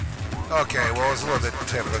Okay, well, it's a little bit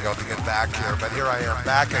difficult to get back here, but here I am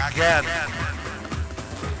back again.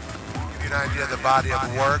 Give you an idea of the body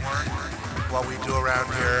of work. What we do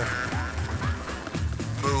around here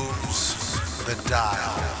moves the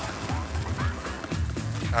dial.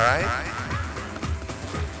 All right?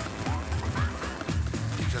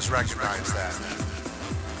 Just recognize that.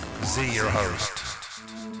 Z, your host.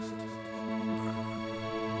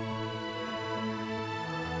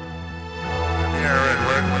 Here, and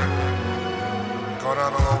we're going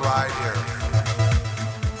on a little ride here.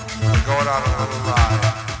 We're going on a little ride.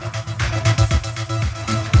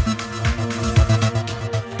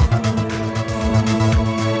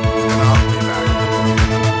 And I'll be back.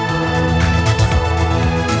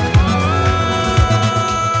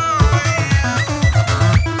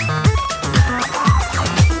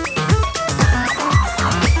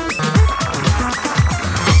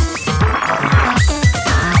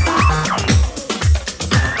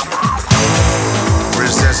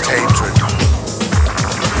 Resist hatred.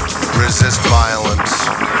 Resist violence.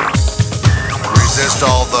 Resist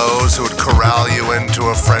all those who would corral you into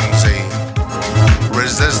a frenzy.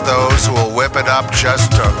 Resist those who will whip it up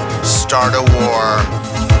just to start a war.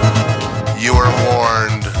 You are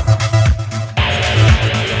warned.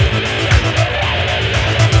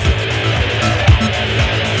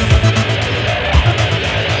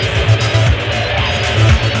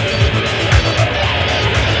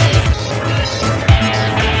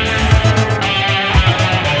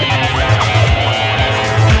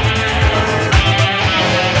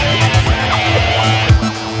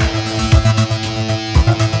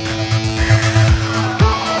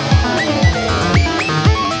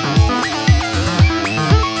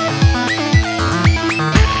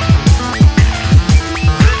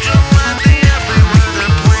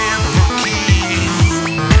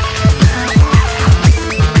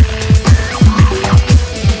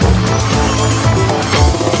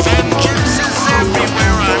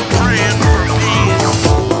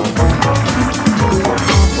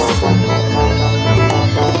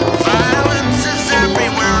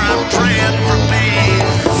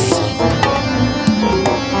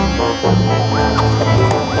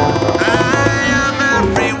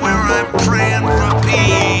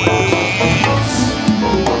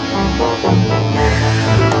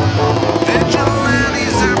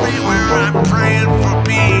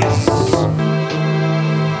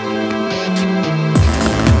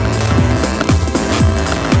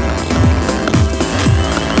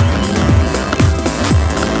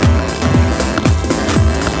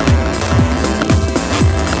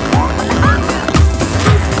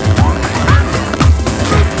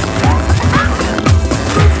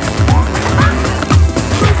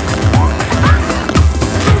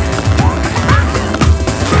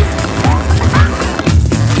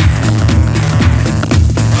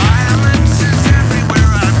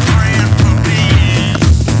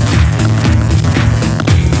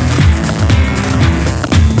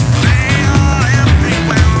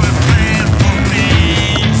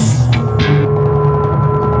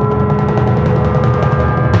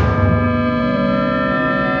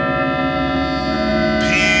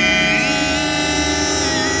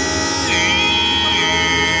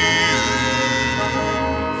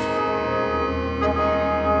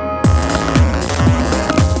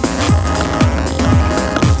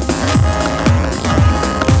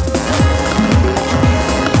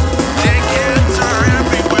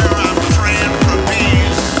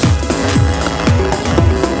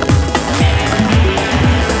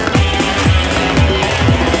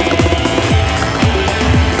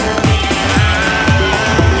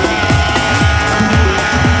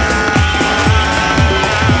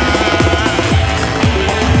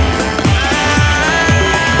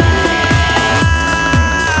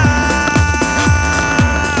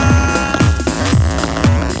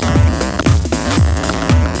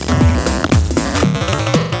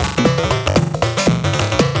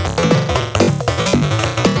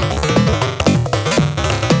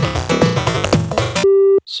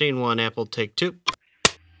 Scene 1, Apple, take 2.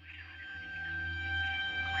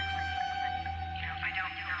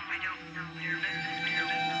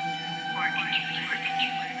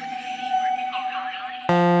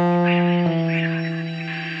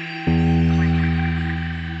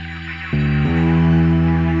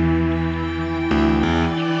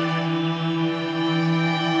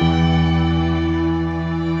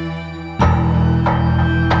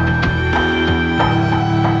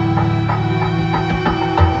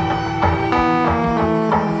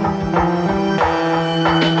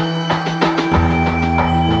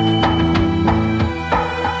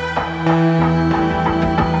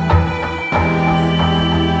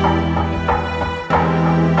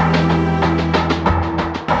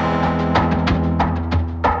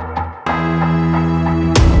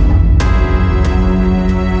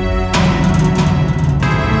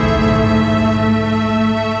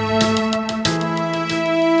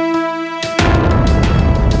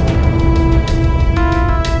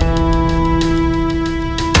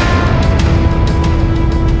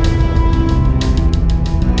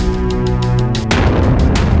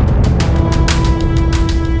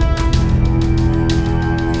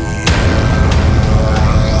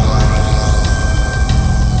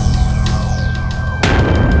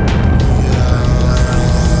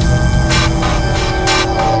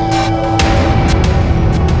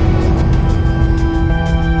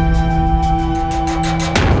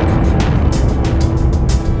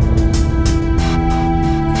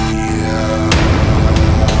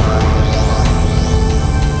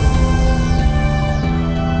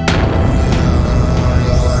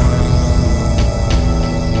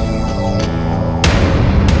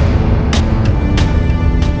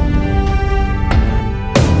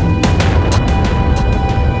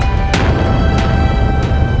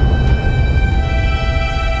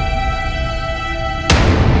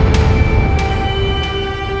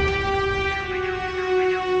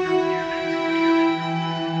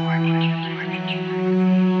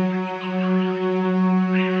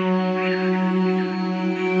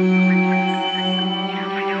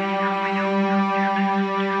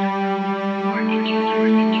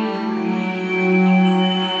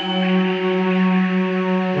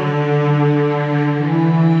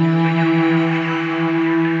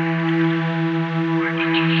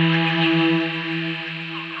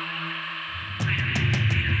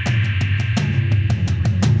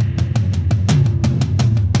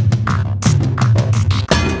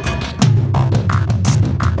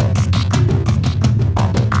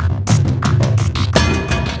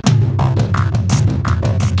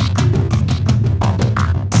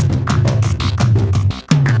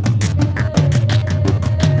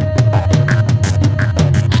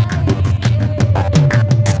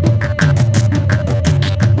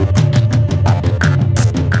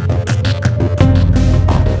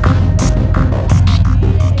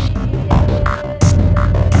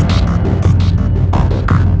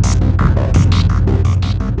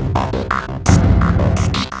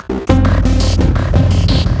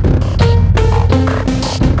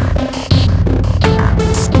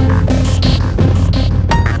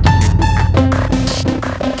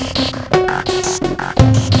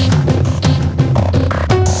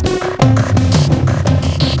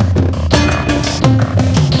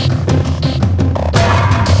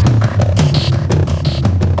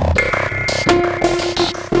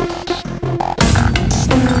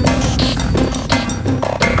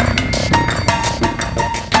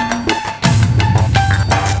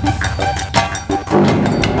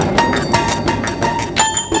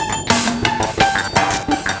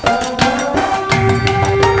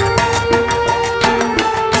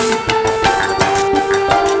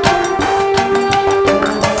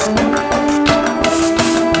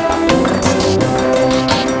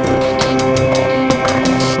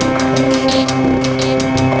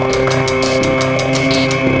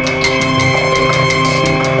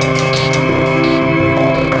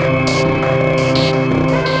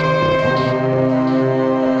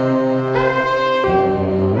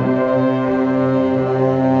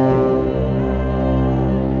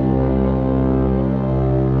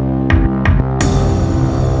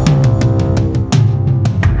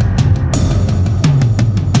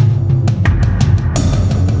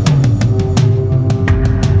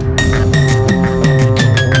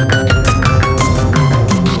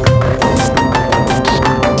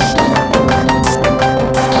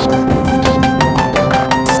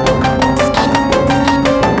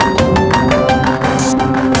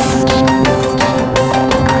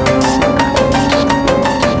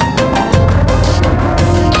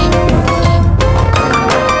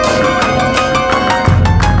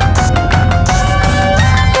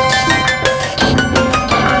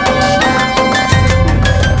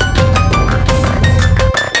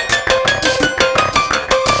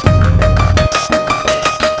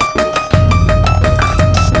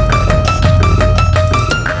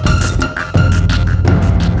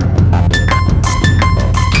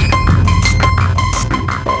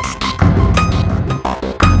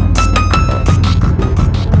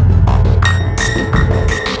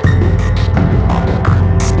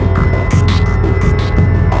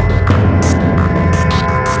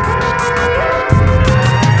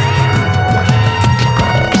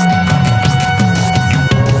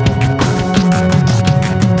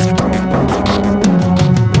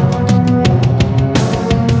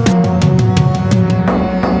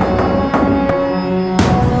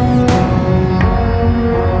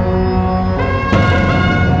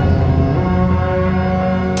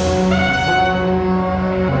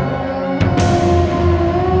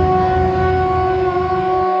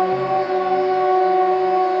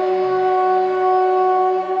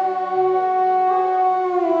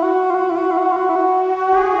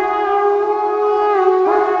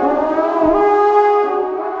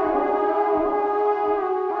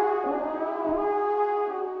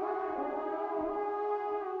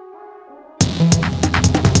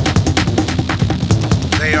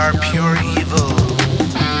 are pure evil.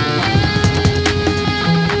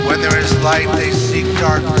 When there is light, they seek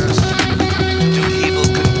darkness, to do evil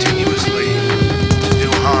continuously, to do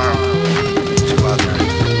harm to others.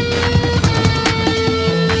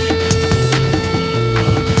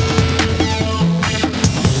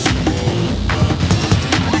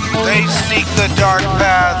 They seek the dark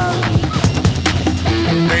path.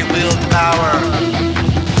 They wield power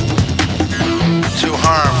to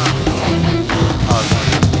harm others.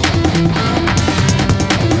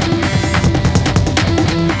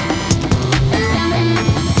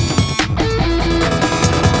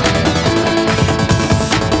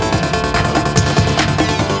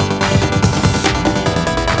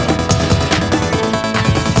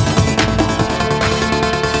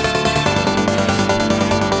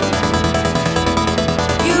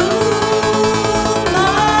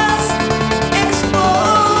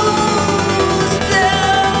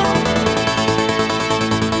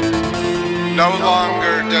 No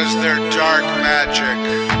longer does their dark magic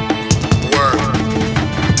work.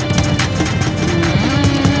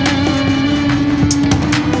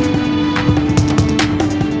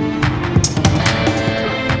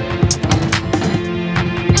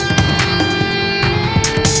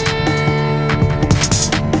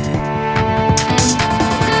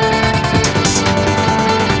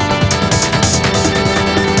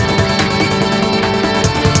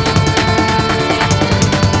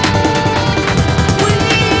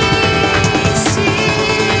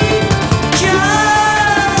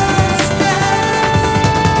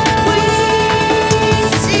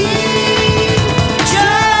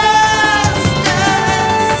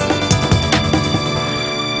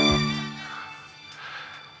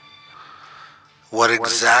 What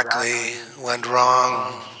exactly went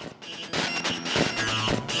wrong?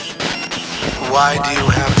 Why do you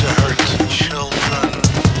have to hurt children?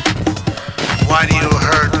 Why do you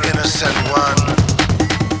hurt innocent one?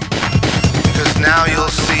 Because now you'll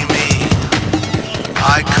see me.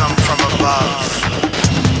 I come from above.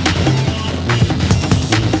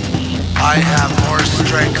 I have more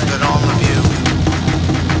strength than all of you.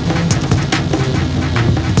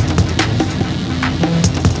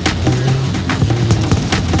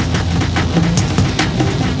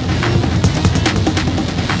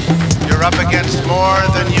 You're up against more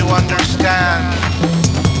than you understand.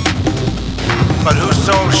 But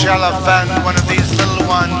whoso shall offend one of these little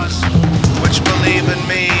ones which believe in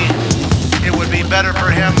me, it would be better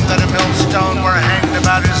for him that a millstone were hanged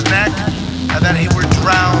about his neck, and that he were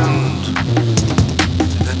drowned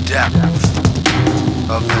in the depth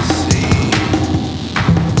of the sea.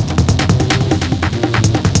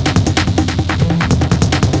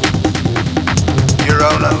 Your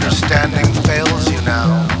own understanding fails you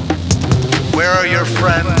now. Where are your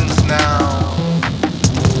friends now?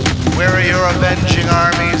 Where are your avenging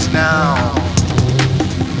armies now?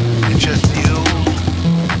 It's just you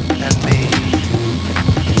and me.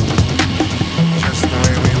 Just the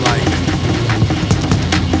way we like it.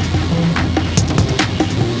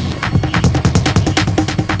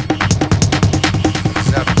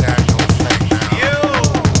 Except that whole thing now. You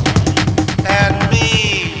and me.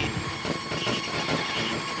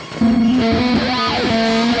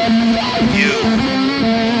 You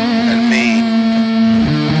and me.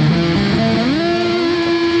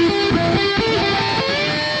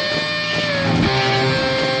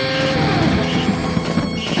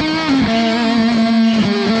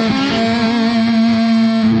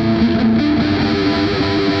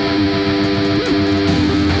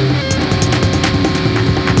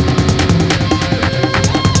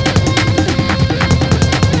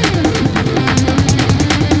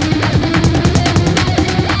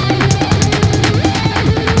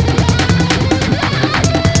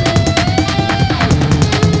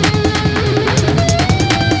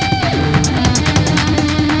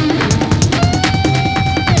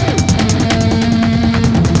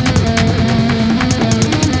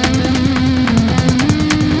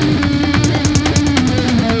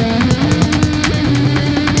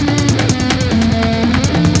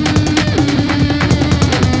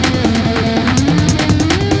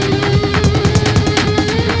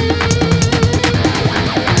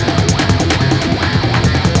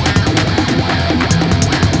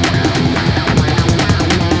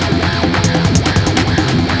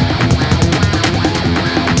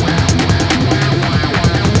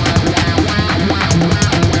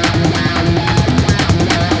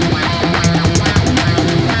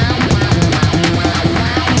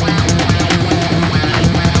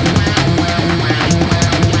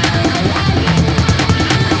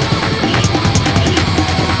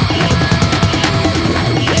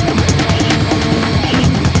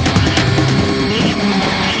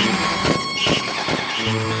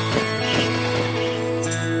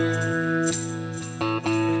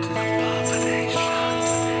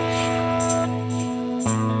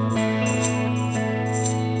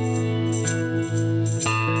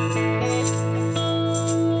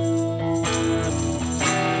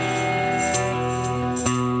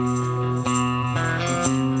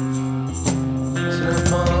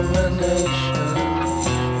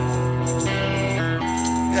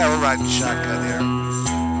 riding shotgun here.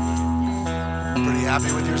 Pretty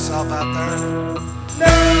happy with yourself out there?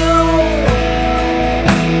 No,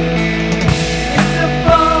 it's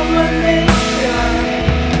abomination.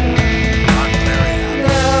 I'm very happy.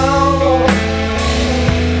 No,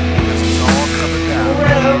 Because it's all coming down.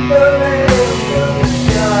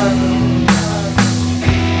 revelation.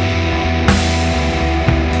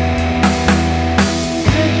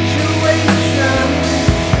 Situation,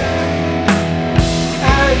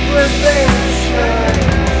 aggravation.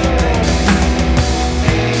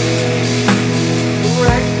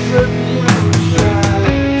 Retribution.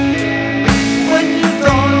 When you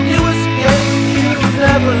thought you escaped, you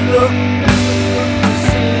never looked to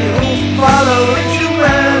see who followed you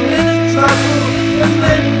and in trouble. And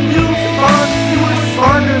then you thought you would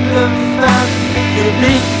find them back. You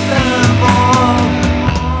beat them all.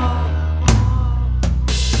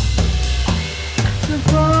 It's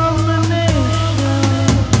abomination.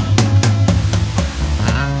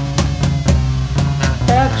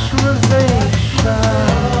 Actualization.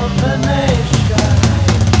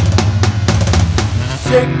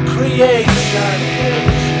 Sick creation.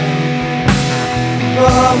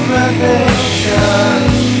 Abomination.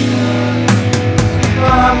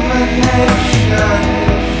 Abomination.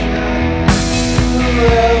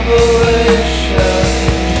 Revelation.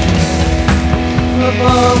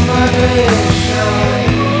 Abomination.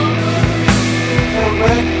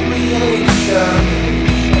 Recreation.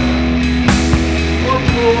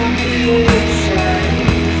 Appropriation.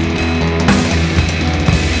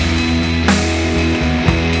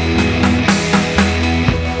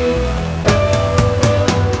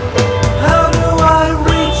 How do I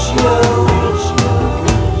reach you?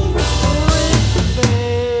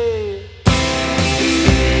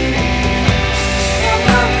 I'm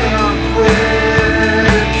not gonna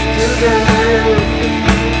quit today.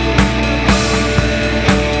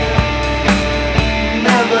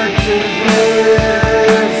 Never to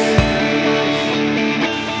this.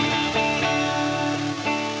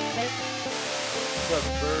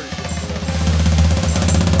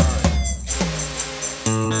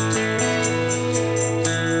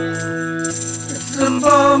 It's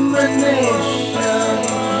abomination.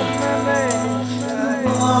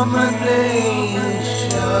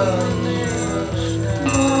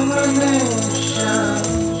 Abomination.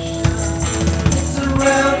 It's a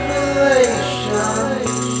revelation.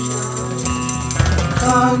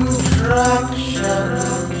 Contraction.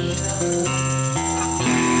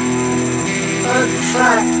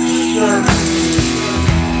 Attraction.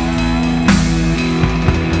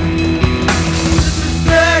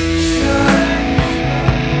 Distraction.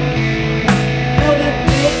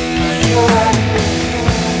 Meditation.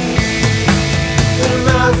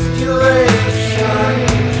 Emasculation.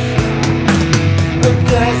 A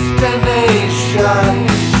destination.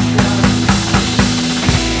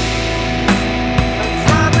 I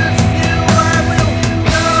promise you I will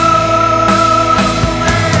go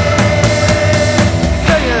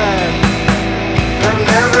singing. I'm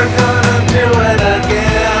never gonna do it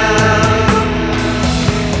again.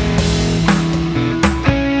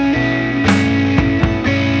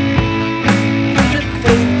 You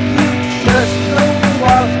think you just know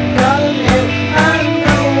what got you? I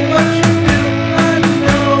know what you do. I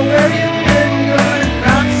know where you've been. You're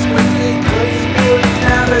not squiggly, cause you'll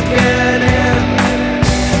never get in.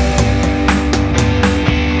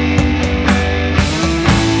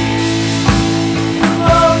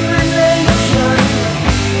 Abomination.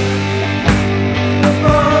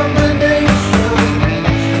 Abomination.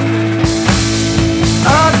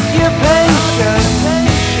 Occupation.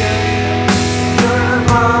 You're an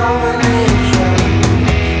abomination.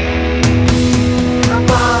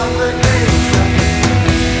 Abomination.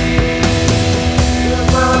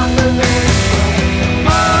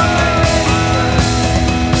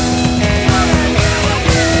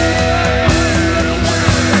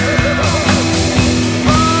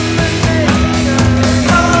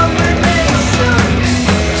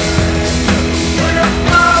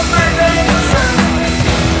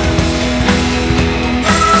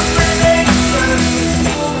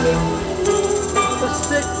 A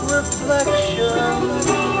sick reflection.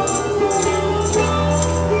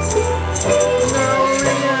 No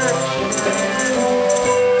reaction.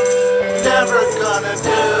 Never gonna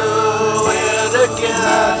do it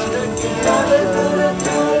again. Never gonna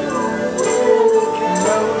do it again.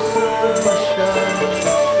 No solution.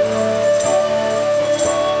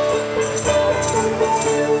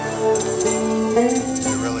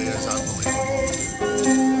 It really is unbelievable.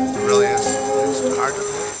 It really is. It's hard to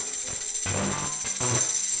believe.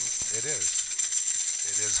 It is.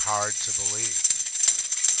 It is hard to believe.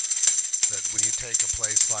 that when you take a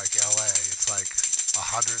place like LA, it's like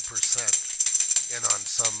 100% in on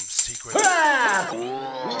some secret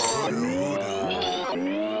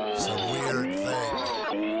some weird thing.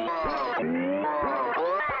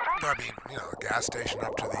 I mean, a gas station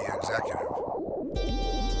up to the executive.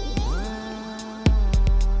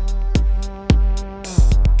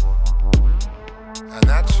 And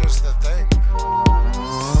that's just the thing.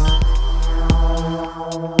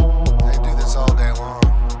 They do this all day long.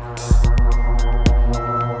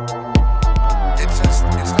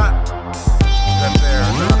 It's not that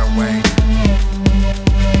they're not awake.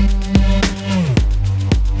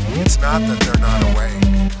 It's not that they're not awake.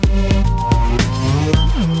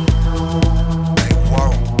 They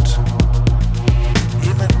won't.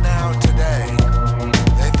 Even now today,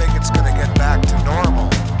 they think it's going to get back to normal,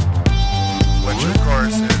 which of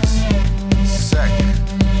course is sick.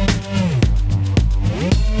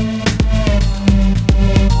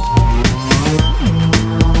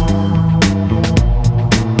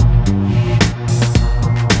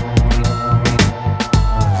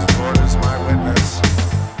 The Lord is my witness.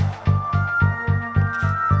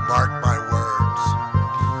 Mark my words.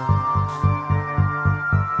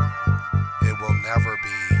 It will never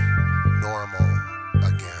be normal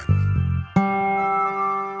again.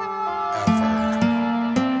 Ever.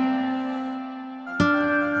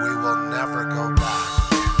 We will never go back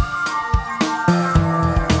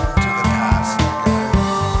to the past again.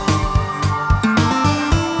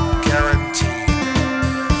 Guaranteed.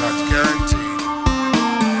 That's guaranteed.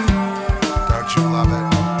 Don't you love it?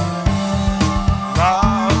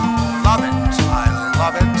 Love it. I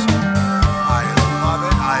love it. I love it. I love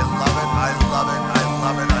it. I love it. I love it. I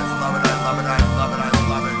love it. I love it. I love it. I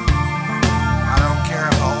love it. I don't care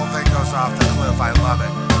if the whole thing goes off the cliff. I love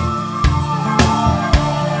it.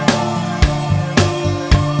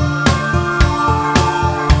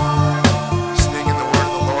 Sneaking the word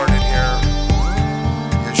of the Lord in here.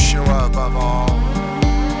 Yeshua above all.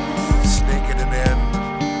 Sneaking it in.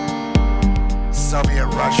 Soviet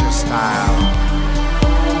Russia style.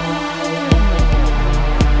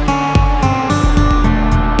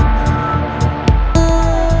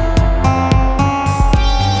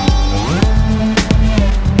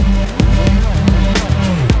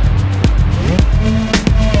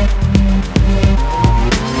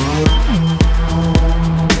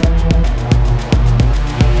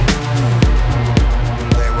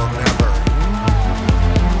 They will never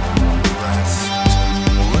rest.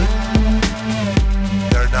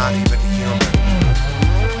 They're not even human.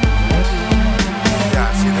 Yeah,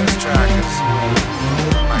 see, this track is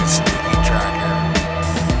my Stevie track here.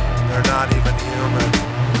 They're not even human.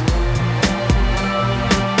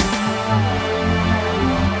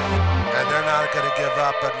 And they're not going to give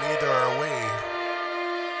up, but neither are we.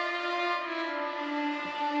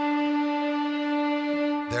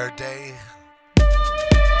 Their day,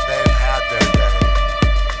 they've had their day.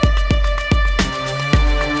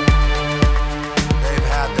 They've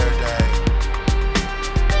had their day.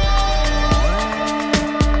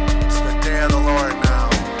 It's the day of the Lord now.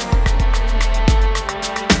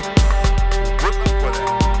 Good luck with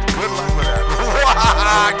that. Good luck with that.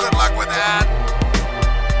 Good luck with that.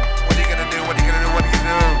 What are you gonna do? What are you gonna do? What are you gonna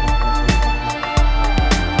do?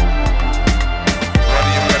 What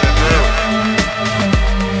are you gonna do?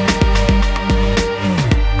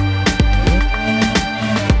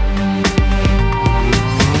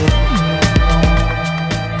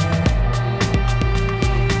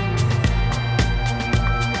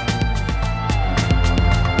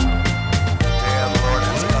 The day of the Lord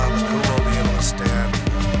has come, and who will be able to stand?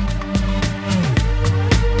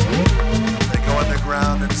 They go on the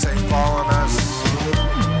ground and say, fall on us,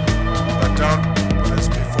 but don't put us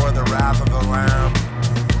before the wrath of the Lamb,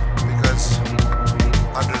 because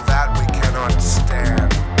under that we cannot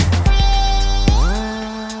stand.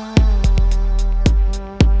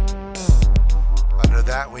 Under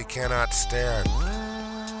that we cannot stand.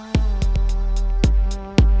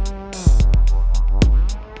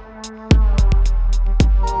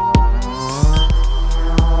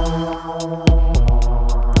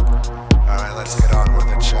 All right, let's get on with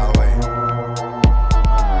it, shall we?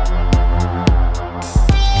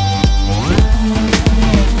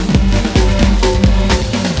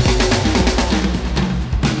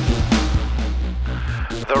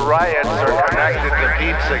 The riots are connected to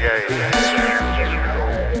Pizzagate.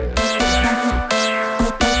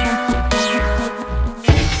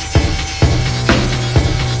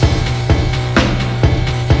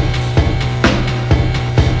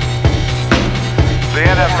 The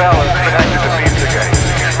NFL is connected to Pizzagate.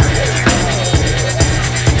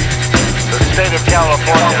 The state of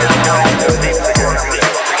California is connected to Pizzagate.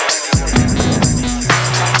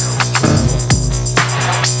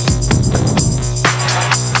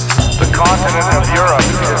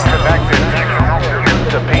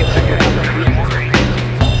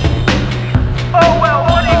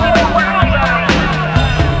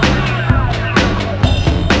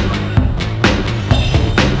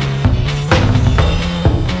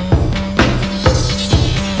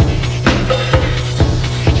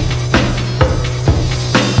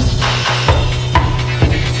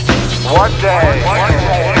 One day.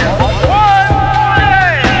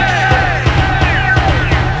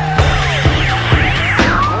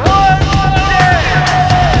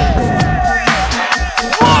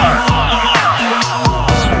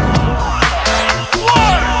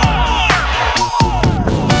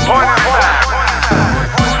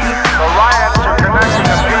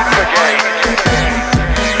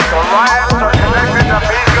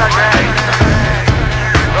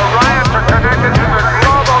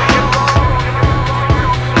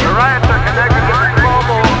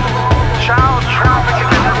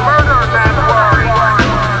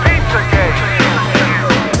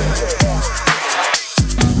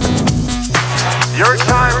 Your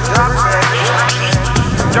time's up, bitch.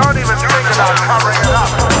 Don't even think about covering it up,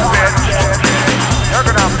 bitch. You're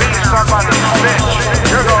gonna be somebody's bitch.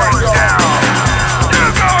 You're going down.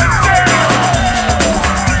 You're going down.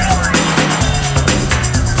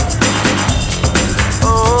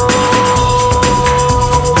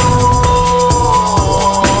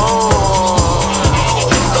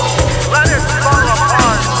 Let it fall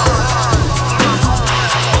apart.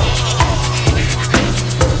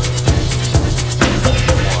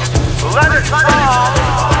 Let it fall.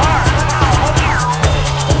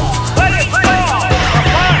 Let it fall.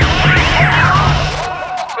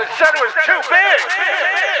 They said it was too big.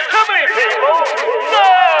 Too many people.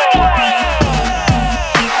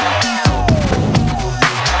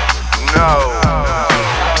 No.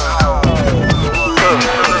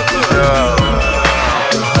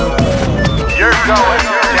 You're going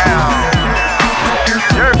down.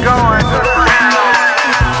 You're going down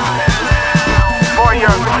for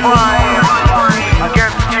your crime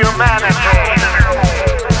against humanity.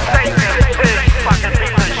 Satan, pig, fucking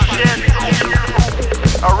piece of shit.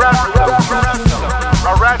 Arrest them.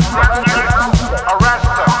 Arrest them. Arrest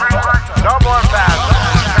them. No more fast.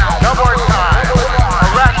 No more time.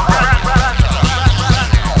 Arrest them.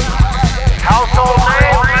 Household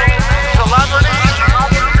name, celebrity,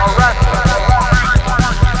 arrest them.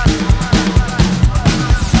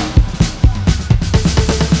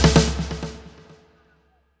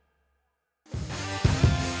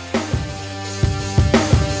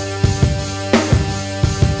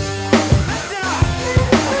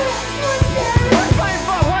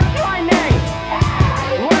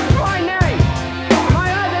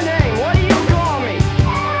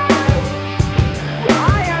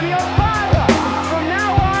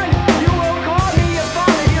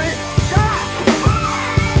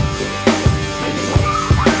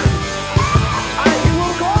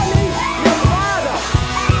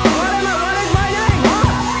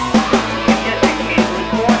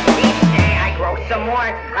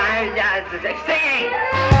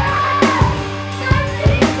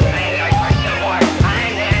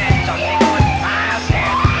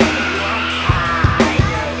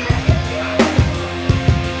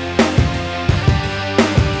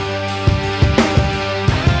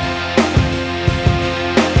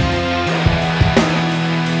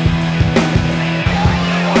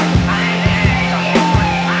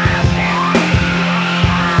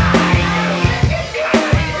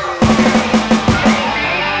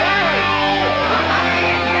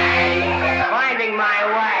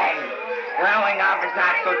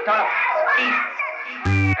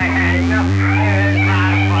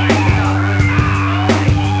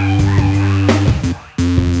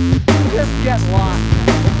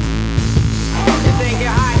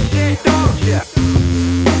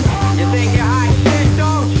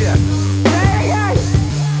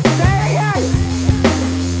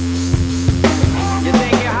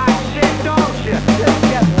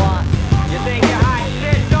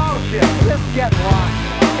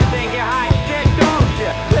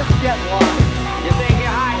 You think you're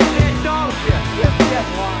hot shit, don't you?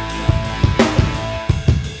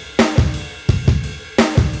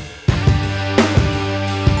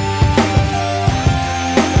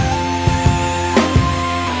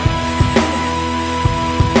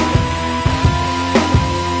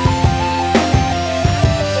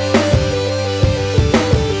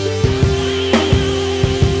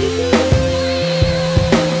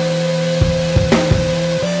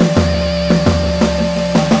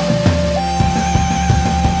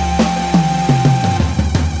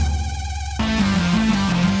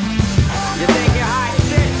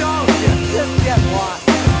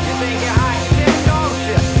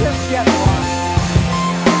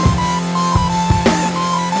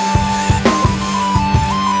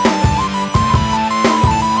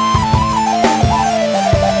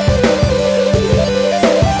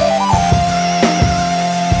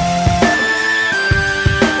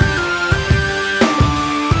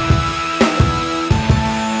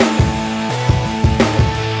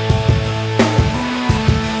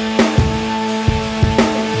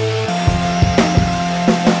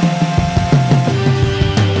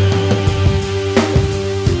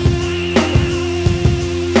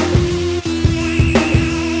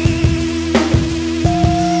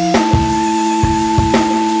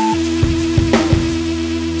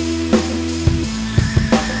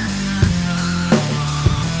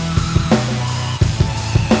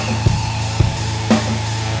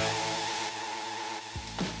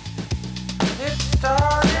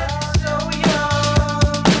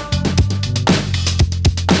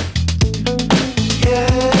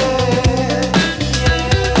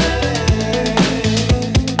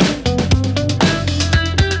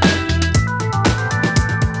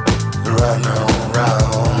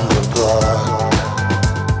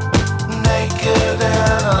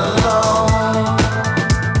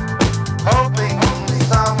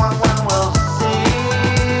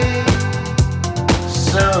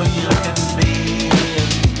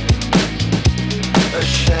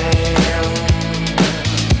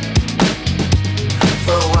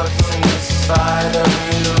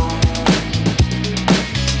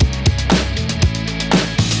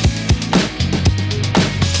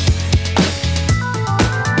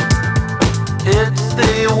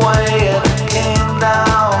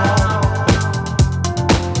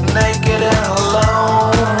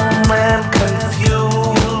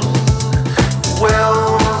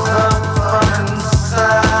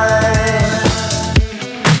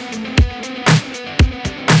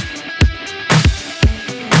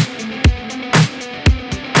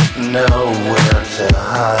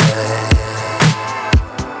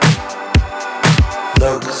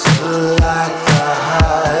 like the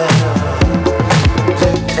hive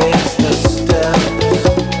dictates the steps,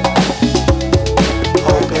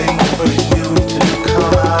 hoping for you to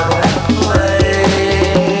come out and play.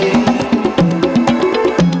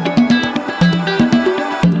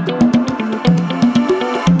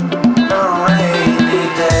 A rainy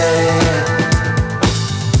day,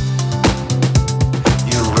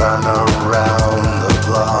 you run around the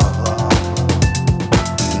block,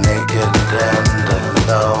 naked and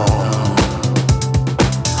alone,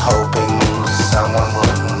 hoping someone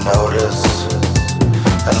will notice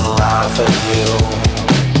and laugh at you.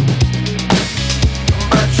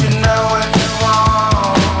 But you know it's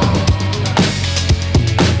wrong.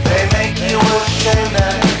 They make you ashamed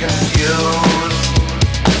and confused.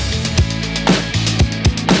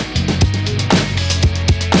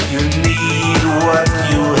 You need what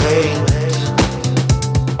you hate.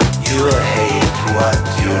 You hate what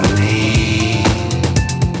you need.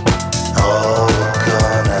 All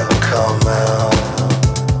gonna come out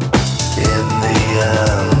in the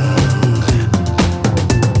end.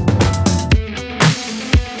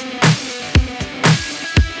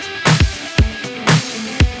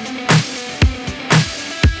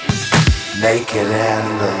 Naked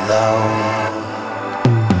and alone,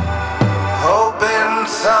 hoping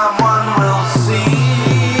someone will see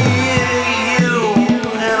you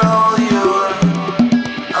in all your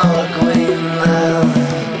ugliness.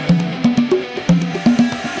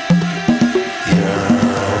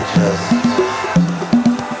 You're just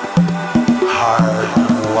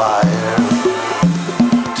hardwired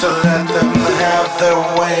to let them have their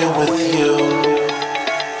way with you.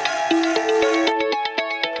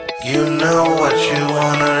 You know what you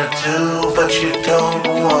wanna do, but you don't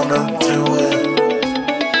wanna do it.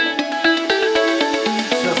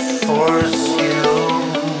 To force you,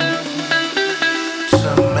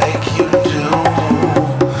 to make you do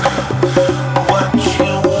what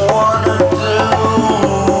you wanna do.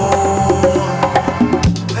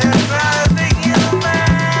 They're driving you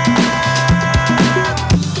mad.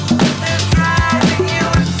 They're driving you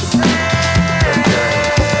insane.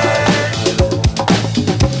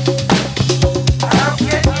 How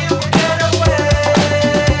can you get away?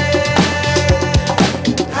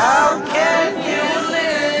 How can you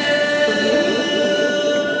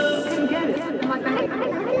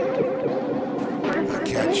I'll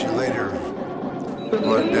catch you later.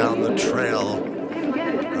 Going down the trail.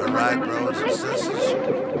 All right, bros and sisters.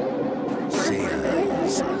 See ya.